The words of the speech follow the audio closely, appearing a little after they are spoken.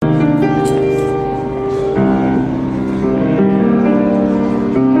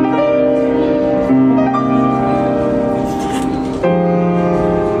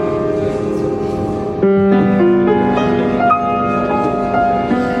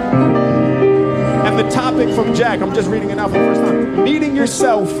topic from Jack. I'm just reading it out for the first time. Meeting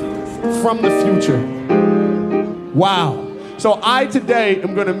yourself from the future. Wow. So I today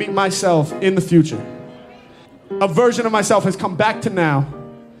am going to meet myself in the future. A version of myself has come back to now,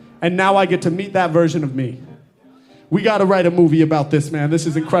 and now I get to meet that version of me. We got to write a movie about this, man. This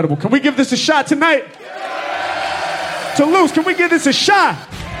is incredible. Can we give this a shot tonight? Toulouse, can we give this a shot?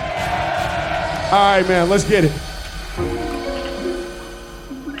 All right, man, let's get it.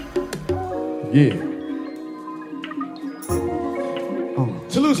 Yeah.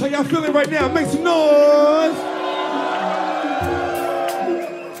 Toulouse, how y'all feeling right now? Make some noise.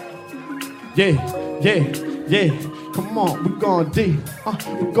 Yeah. Come on, we going deep.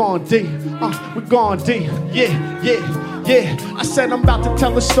 We going deep. We going deep. Yeah. I said I'm about to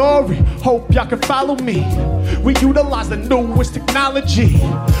tell a story. Hope y'all can follow me. We utilize the newest technology.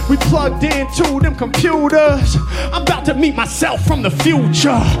 We plugged into them computers. I'm about to meet myself from the future.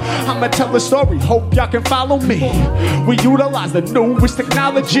 I'ma tell a story. Hope y'all can follow me. We utilize the newest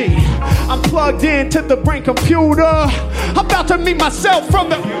technology. I'm plugged into the brain computer. I'm about to meet myself from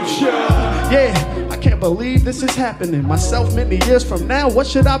the future. Yeah. I can't believe this is happening. Myself many years from now, what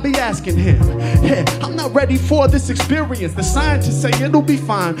should I be asking him? Yeah, I'm not ready for this experience. The scientists say it'll be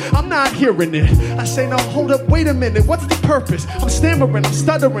fine. I'm not hearing it. I say, no, hold up, wait a minute. What's the purpose? I'm stammering, I'm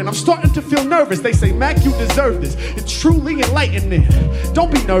stuttering, I'm starting to feel nervous. They say, Mac, you deserve this. It's truly enlightening.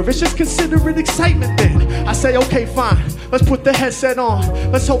 Don't be nervous, just consider it excitement then. I say, okay, fine. Let's put the headset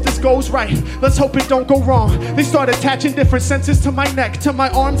on. Let's hope this goes right. Let's hope it don't go wrong. They start attaching different senses to my neck, to my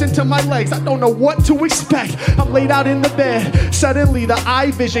arms, and to my legs. I don't know what to expect. I'm laid out in the bed. Suddenly the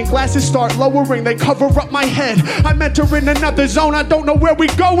eye vision glasses start lowering. They cover up my head. I'm entering another zone. I don't know where we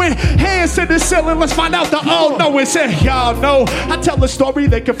going. Hands to the ceiling. Let's find out the all-knowing. Say, y'all know. I tell a story,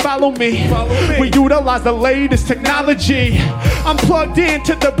 they can follow me. We utilize the latest technology. I'm plugged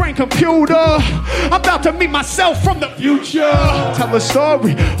into the brain computer. I'm about to meet myself from the future. Tell a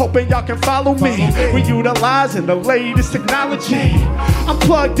story, hoping y'all can follow me. We utilizing the latest technology. I'm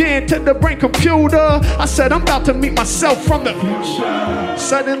plugged into the brain computer. I said I'm about to meet myself from the future.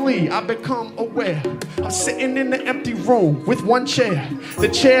 Suddenly I become aware. I'm sitting in the empty room with one chair. The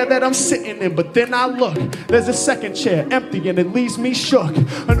chair that I'm sitting in, but then I look. There's a second chair, empty, and it leaves me shook.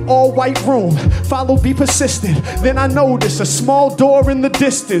 An all-white room, follow, be persistent. Then I notice a small door in the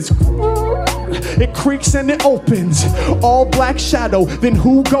distance. It creaks and it opens. All black shadow, then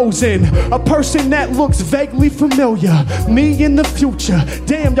who goes in? A person that looks vaguely familiar. Me in the future.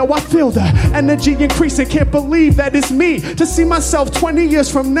 Damn, yo, I feel the energy increasing. Can't believe that it's me. To see myself 20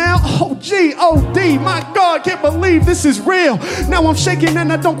 years from now. Oh, G-O-D, my God, can't believe this is real. Now I'm shaking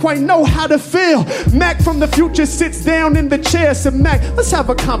and I don't quite know how to feel. Mac from the future sits down in the chair. Said, Mac, let's have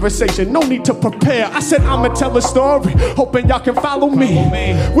a conversation. No need to prepare. I said, I'ma tell a story. Hoping y'all can follow me.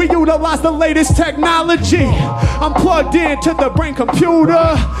 We utilize the latest technology. I'm plugged into the brain computer.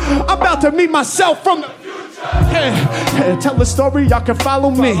 I'm about to meet myself from the future. Hey, tell a story, y'all can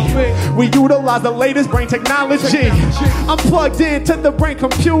follow me. We utilize the latest brain technology. I'm plugged into the brain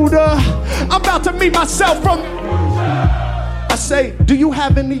computer. I'm about to meet myself from the future. I say, do you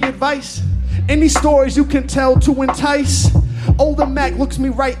have any advice? Any stories you can tell to entice? Older Mac looks me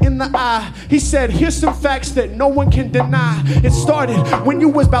right in the eye. He said, here's some facts that no one can deny. It started when you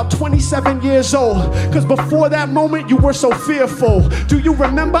was about 27 years old. Cause before that moment you were so fearful. Do you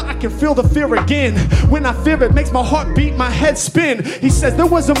remember? I can feel the fear again. When I fear it makes my heart beat, my head spin. He says there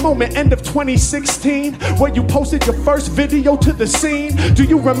was a moment, end of 2016, where you posted your first video to the scene. Do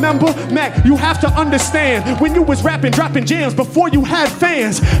you remember? Mac, you have to understand. When you was rapping, dropping jams before you had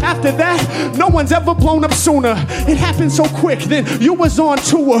fans. After that, no one's ever blown up sooner. It happened so quick. Then you was on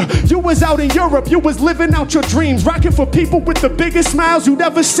tour. You was out in Europe. You was living out your dreams. Rocking for people with the biggest smiles you'd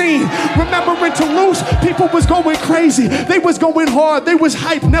ever seen. Remember in Toulouse, people was going crazy. They was going hard. They was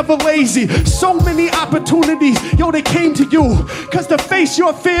hype, never lazy. So many opportunities, yo, they came to you. Cause to face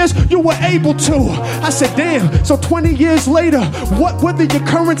your fears, you were able to. I said, damn, so 20 years later, what were the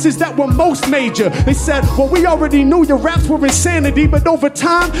occurrences that were most major? They said, well, we already knew your raps were insanity, but over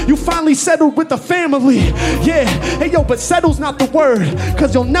time, you finally settled with a family. Yeah, hey yo, but settle's not the word.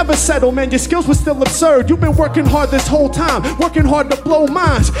 Cause you'll never settle, man, your skills were still absurd. You've been working hard this whole time, working hard to blow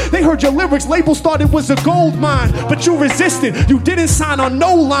minds. They heard your lyrics, labels thought it was a gold mine. But you resisted, you didn't sign on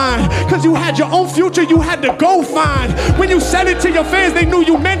no line. Cause you had your own future, you had to go find. When you said it to your fans, they knew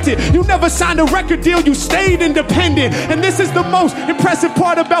you meant it. You never signed a record deal, you stayed independent. And this is the most impressive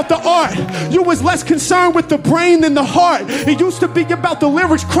part about the art. You was less concerned with the brain than the heart. It used to be about the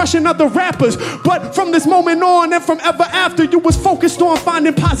lyrics crushing other rappers. But from this moment on and from ever after, after. You was focused on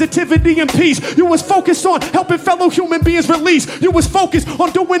finding positivity and peace. You was focused on helping fellow human beings release. You was focused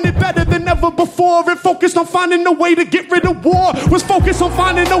on doing it better than ever before, and focused on finding a way to get rid of war. Was focused on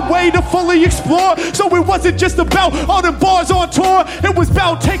finding a way to fully explore. So it wasn't just about all the bars on tour. It was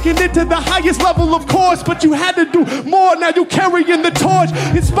about taking it to the highest level, of course. But you had to do more. Now you carrying the torch.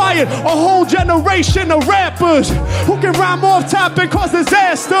 Inspired a whole generation of rappers who can rhyme off top and cause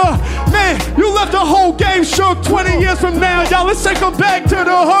disaster. Man, you left the whole game shook. 20 years from now, y'all, let's take them back to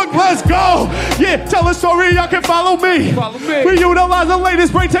the hook. Let's go. Yeah, tell a story, y'all can follow me. We utilize the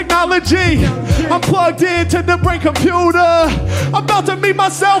latest brain technology. I'm plugged into the brain computer. I'm about to meet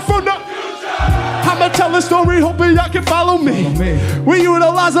myself from the future. I'ma tell a story, hoping y'all can follow me. We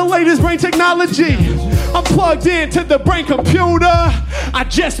utilize the latest brain technology. I'm plugged into the brain computer. I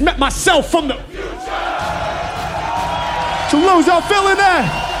just met myself from the future. Toulouse, y'all feeling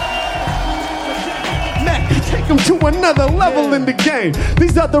that? Mack, take them to another level in the game.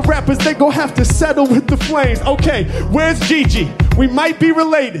 These other rappers, they gon' have to settle with the flames. Okay, where's Gigi? We might be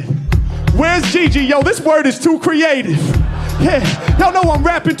related. Where's Gigi? Yo, this word is too creative. Yeah, y'all know I'm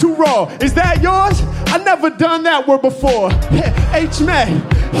rapping too raw. Is that yours? I never done that word before. Yeah, H-Mack,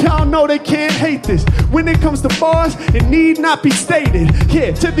 y'all know they can't hate this. When it comes to bars, it need not be stated.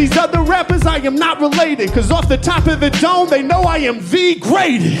 Yeah, to these other rappers, I am not related. Cause off the top of the dome, they know I am the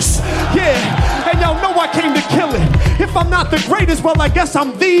greatest. Yeah, and y'all know I came to kill it. If I'm not the greatest, well, I guess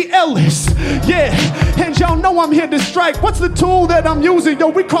I'm the illest. Yeah, and y'all know I'm here to strike. What's the tool that I'm using? Yo,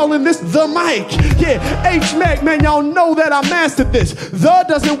 we calling this the mic. Yeah, H-Mack, man, y'all know that I mastered this. The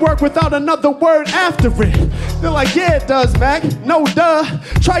doesn't work without another word after it. They're like, yeah, it does, Mack. No, duh.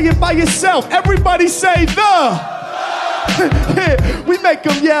 Try it by yourself. Everybody say the. Yeah, we make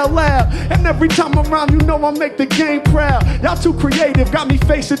them yell loud. And every time I rhyme, you know I make the game proud. Y'all too creative, got me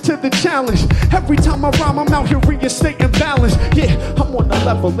facing to the challenge. Every time I rhyme, I'm out here reinstating balance. Yeah, I'm on the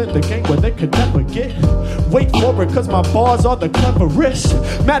level in the game where they could never get. Wait for it, cause my bars are the cleverest.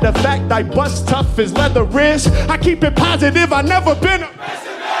 Matter of fact, I bust tough as leather is. I keep it positive, I never been a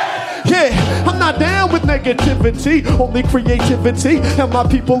yeah, I'm not down with negativity, only creativity, and my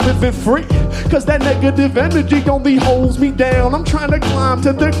people living free. Cause that negative energy only holds me down. I'm trying to climb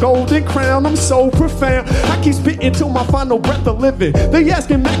to the golden crown. I'm so profound, I keep spitting till my final breath of living. They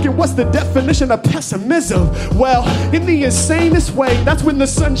asking Mack, what's the definition of pessimism? Well, in the insanest way, that's when the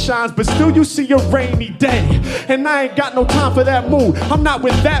sun shines, but still you see a rainy day. And I ain't got no time for that mood, I'm not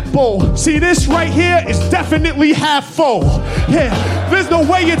with that bull. See, this right here is definitely half full. Yeah, there's no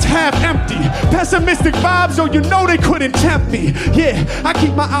way it's half empty. Pessimistic vibes, so you know they couldn't tempt me. Yeah, I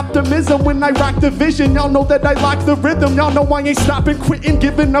keep my optimism when I rock the vision. Y'all know that I like the rhythm. Y'all know I ain't stopping, quitting,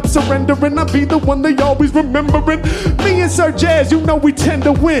 giving up, surrendering. I'll be the one they always remembering. Me and Sir Jazz, you know we tend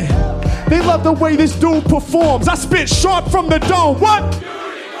to win. They love the way this dude performs. I spit sharp from the dome. What?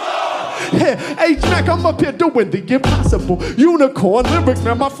 Yeah, H-Mack, I'm up here doing the impossible. Unicorn lyrics,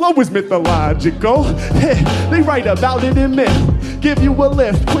 man, my flow is mythological. Yeah, they write about it in myth. Give you a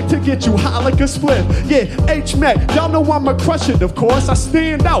lift, quick to get you high like a split. Yeah, H-Mack, y'all know I'ma crush it, of course. I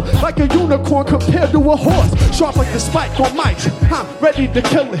stand out like a unicorn compared to a horse. Sharp like the spike on mics, I'm ready to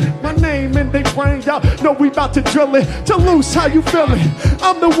kill it. My name in they brain, y'all know we about to drill it. Toulouse, how you feeling?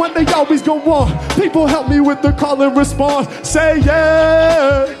 I'm the one they always go on. People help me with the call and response. Say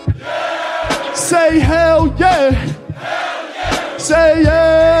yeah. Say hell yeah. Hell yeah. Say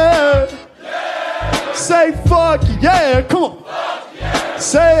yeah. Yeah. Say fuck yeah. Come on. Fuck yeah.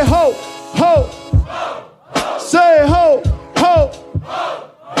 Say ho, ho. Ho, ho. Say ho, ho.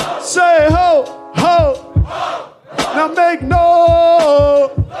 Ho, ho. Say ho, ho. Ho, ho. Now make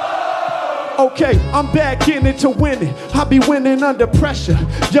no. Okay, I'm back in it to win it. I be winning under pressure.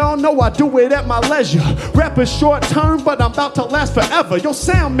 Y'all know I do it at my leisure. Rap is short term, but I'm about to last forever. Yo,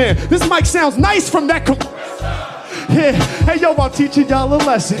 sound man, this mic sounds nice from that yeah, hey yo, I'm teaching y'all a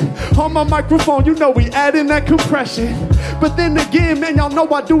lesson. On my microphone, you know we adding that compression. But then again, man, y'all know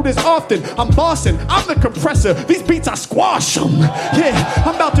I do this often. I'm bossing, I'm the compressor. These beats, I squash them. Yeah,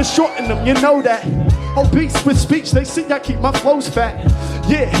 I'm about to shorten them, you know that. Oh, beats with speech, they see I keep my flows fat.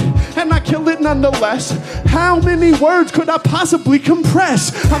 Yeah, and I kill it nonetheless. How many words could I possibly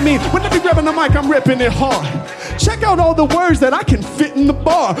compress? I mean, when I be grabbing the mic, I'm ripping it hard. Check out all the words that I can fit in the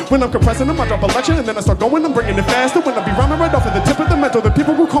bar. When I'm compressing them, I drop a lecture, and then I start going, I'm bringing it faster. When I be rhyming right off of the tip of the mental, the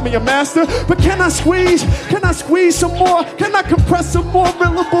people will call me a master. But can I squeeze some more? Can I compress some more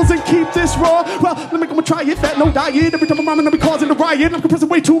syllables and keep this raw? Well, let me go try it, fat, no diet. Every time I'm rhyming, I be causing a riot. I'm compressing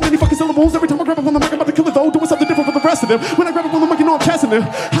way too many fucking syllables. Every time I grab up on the mic, I'm about to kill it though. Doing something different for the rest. rest of them. When I grab it, I'm know I'm testing them.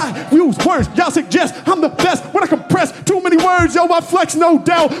 I use words, y'all suggest I'm the best. When I compress too many words, yo, I flex, no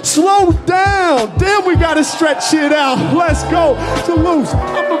doubt. Slow down, damn, we gotta stretch it out. Let's go, Toulouse.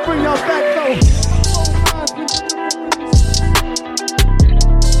 I'm gonna bring y'all back though.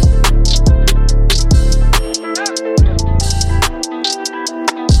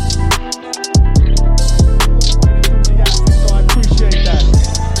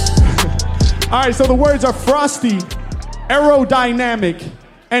 All right, so the words are frosty, aerodynamic,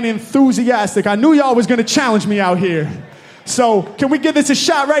 and enthusiastic. I knew y'all was gonna challenge me out here. So can we give this a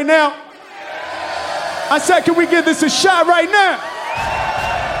shot right now? I said, can we give this a shot right now?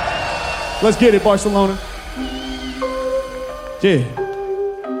 Let's get it, Barcelona. Yeah.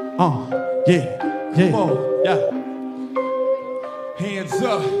 Yeah. Come on. Yeah. Hands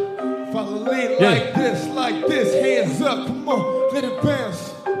up. Follow lean like this. Hands up. Come on. Let it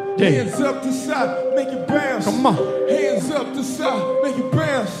bounce. Yeah. Hands up the side, make it bounce. Come on. Hands up the side, make it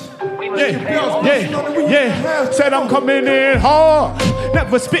bounce. Yeah. Said I'm coming in hard.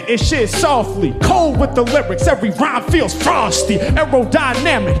 Never spitting shit softly. Cold with the lyrics, every rhyme feels frosty.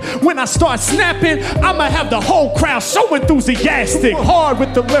 Aerodynamic. When I start snapping, I'ma have the whole crowd so enthusiastic. Hard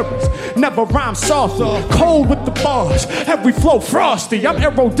with the lyrics, never rhyme softly. Cold with the bars, every flow frosty. I'm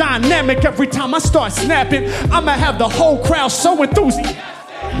aerodynamic every time I start snapping. I'ma have the whole crowd so enthusiastic.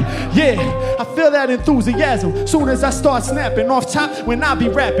 Yeah, I feel that enthusiasm soon as I start snapping off top when I be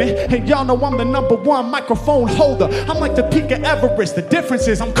rapping. And y'all know I'm the #1 microphone holder. I'm like the peak of Everest. The difference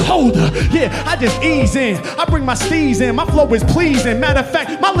is I'm colder. Yeah, I just ease in. I bring my steez in. My flow is pleasing. Matter of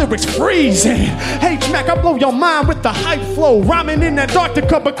fact, my lyrics freezing. Mack, I blow your mind with the hype flow. Rhyming in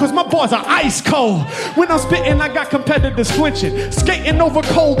Antarctica because my bars are ice cold. When I'm spitting, I got competitors flinching. Skating over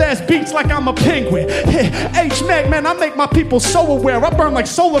cold ass beats like I'm a penguin. Yeah, Mack, man, I make my people so aware. I burn like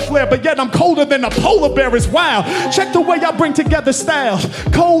solar flare, but yet I'm colder than a polar bear. Is wild. Check the way I bring together styles.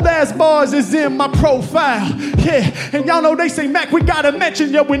 Cold ass bars is in my profile. Yeah, and y'all know they say, Mack, we gotta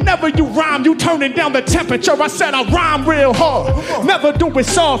mention you. Whenever you rhyme, you turning down the temperature. I said I rhyme real hard. Never do it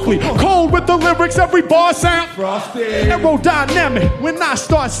softly. Cold with the lyrics, every bar sound frosty. Aerodynamic. When I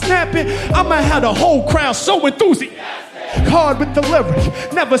start snapping, I'ma have the whole crowd so enthusiastic. Hard with the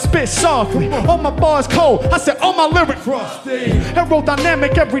lyric, never spit softly. All my bars cold, I said all my lyrics frosty.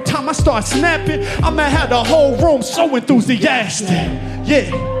 Aerodynamic every time I start snapping. I'ma have the whole room so enthusiastic. Yeah,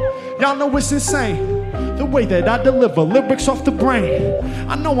 y'all know it's insane. The way that I deliver lyrics off the brain.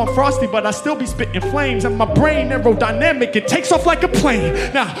 I know I'm frosty, but I still be spitting flames. And my brain aerodynamic, it takes off like a plane.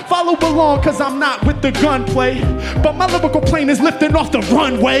 Now, follow along, cause I'm not with the gunplay. But my lyrical plane is lifting off the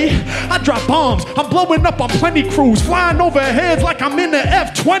runway. I drop bombs, I'm blowing up on plenty crews. Flying over heads like I'm in the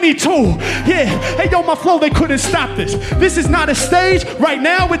F-22. Yeah, hey yo, my flow, they couldn't stop this. This is not a stage, right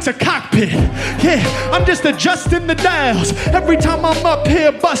now it's a cockpit. Yeah, I'm just adjusting the dials. Every time I'm up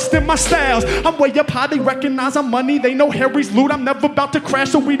here busting my styles. I'm way up high, they recognize I'm money, they know Harry's loot. I'm never about to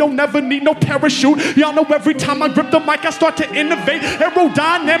crash, so we don't never need no parachute. Y'all know every time I grip the mic, I start to innovate.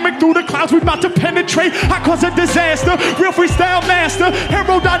 Aerodynamic through the clouds, we about to penetrate. I cause a disaster, real freestyle master.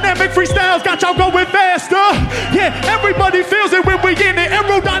 Aerodynamic freestyles got y'all going faster. Yeah, everybody feels it when we in it.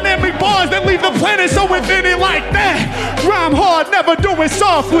 Aerodynamic bars that leave the planet so infinite like that. Rhyme hard, never do it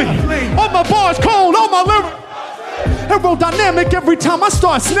softly. All my bars cold, all my lyrics aerodynamic every time I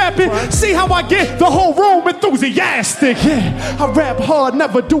start snapping. See how I get the whole room enthusiastic. Yeah, I rap hard,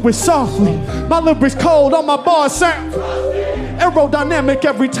 never do it softly. My lyrics cold, all my bars sound aerodynamic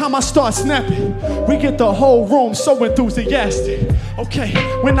every time I start snapping. We get the whole room so enthusiastic. Okay,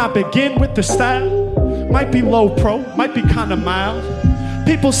 when I begin with the style, might be low pro, might be kinda mild.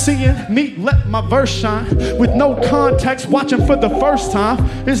 People seeing me let my verse shine with no context, watching for the first time.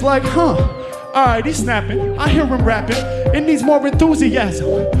 It's like, alright, he's snapping, I hear him rapping, it needs more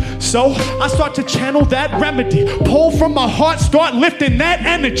enthusiasm. So I start to channel that remedy, pull from my heart, start lifting that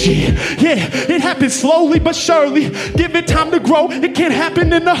energy. Yeah, it happens slowly but surely, give it time to grow, it can't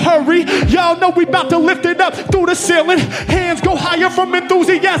happen in a hurry. Y'all know we about to lift it up through the ceiling, hands go higher from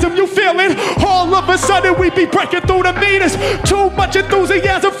enthusiasm, you feeling? All of a sudden we be breaking through the meters, too much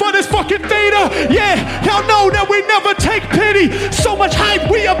enthusiasm for this fucking theater. Yeah, y'all know that we never take pity, so much hype,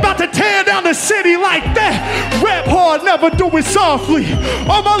 we about to tear down the city like that. Rap hard, never do it softly.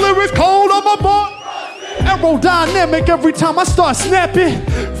 All my lyrics cold, on my bar aerodynamic every time I start snapping.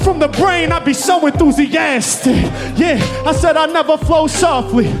 From the brain, I be so enthusiastic. Yeah, I said I never flow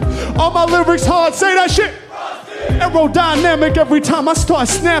softly. All my lyrics hard, say that shit. Aerodynamic every time I start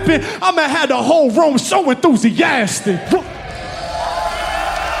snapping. I'ma have the whole room so enthusiastic.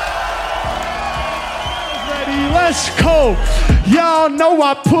 Ready, West Coast. Y'all know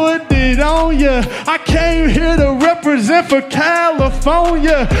I put it on ya. I came here to represent for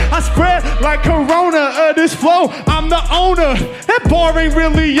California. I spread like Corona, this flow, I'm the owner. That bar ain't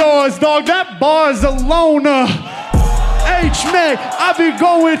really yours, dog. That bar's a loner. Mack, I be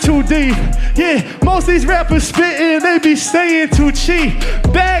going too deep. Yeah, most of these rappers spitting, they be staying too cheap.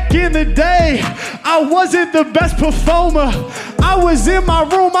 Back in the day, I wasn't the best performer. I was in my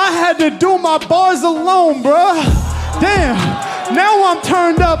room, I had to do my bars alone, bruh. Damn, now I'm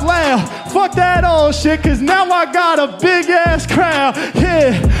turned up loud. Fuck that old shit, cause now I got a big ass crowd.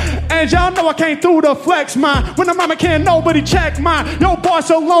 Yeah, and y'all know I came through the flex mine. When I'm rhyming, can't nobody check mine. Yo,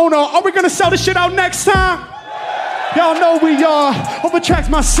 Barcelona, are we gonna sell this shit out next time? Y'all know we are. Over tracks,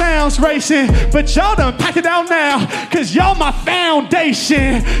 my sound's racing. But y'all done packed it out now, cause y'all my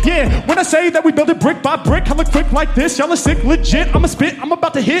foundation. Yeah, when I say that we build it brick by brick, hella quick like this, y'all are sick, legit. I'ma spit, I'm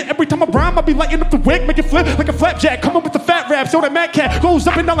about to hit. Every time I rhyme, I be lighting up the wick, make it flip like a flapjack. Coming with the fat rap, so that Mack cat goes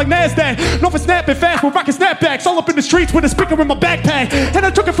up and down like NASDAQ. Known for snapping fast, we're rocking snapbacks. All up in the streets with a speaker in my backpack. And I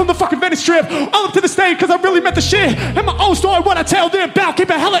took it from the fucking Venice Strip, all up to the stage, cause I really meant the shit. And my own story, what I tell them about. Keep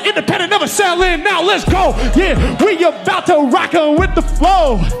it hella independent, never selling. Now let's go. Yeah, we about to rock on with the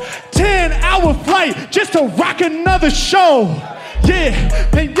flow. 10-hour flight just to rock another show. Yeah,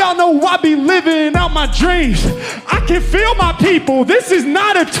 and y'all know I be living out my dreams. I can feel my people. This is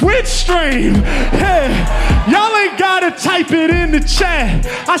not a Twitch stream. Hey, y'all ain't gotta type it in the chat.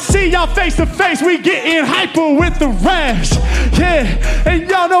 I see y'all face to face. We getting hyper with the rash. Yeah, and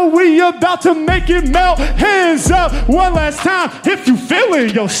y'all know we about to make it melt. Hands up one last time if you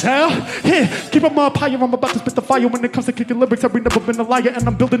feeling yourself. Yeah, keep up my empire. I'm about to spit the fire when it comes to kicking lyrics. I've never been a liar, and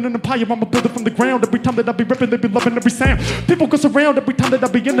I'm building an empire. I'ma build it from the ground. Every time that I be ripping, they be loving every sound. People go around every time that I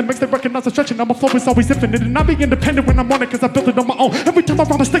begin to mix, they recognize the stretching. My flow is always infinite, and I be independent when I'm on it, cause I built it on my own. Every time I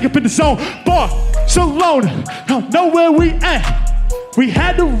rhyme, I stay up in the zone. Barcelona, I know where we at. We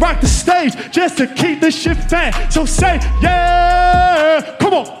had to rock the stage just to keep this shit fat. So say, yeah,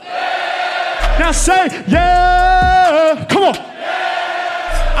 come on. Yeah. Now say, yeah, come on.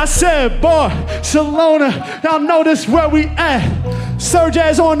 Yeah. I said, Barcelona, y'all know this where we at. Surge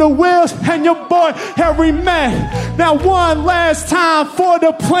as on the wheels, and your boy Harry Mack. Now one last time for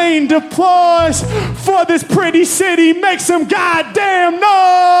the plane deploys. For this pretty city, make some goddamn noise!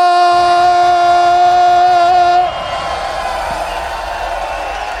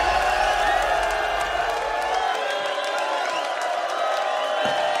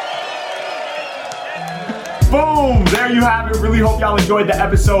 Boom! There you have it. Really hope y'all enjoyed the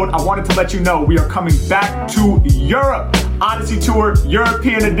episode. I wanted to let you know we are coming back to Europe. Odyssey Tour,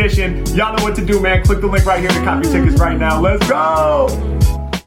 European edition. Y'all know what to do, man. Click the link right here to copy tickets right now. Let's go!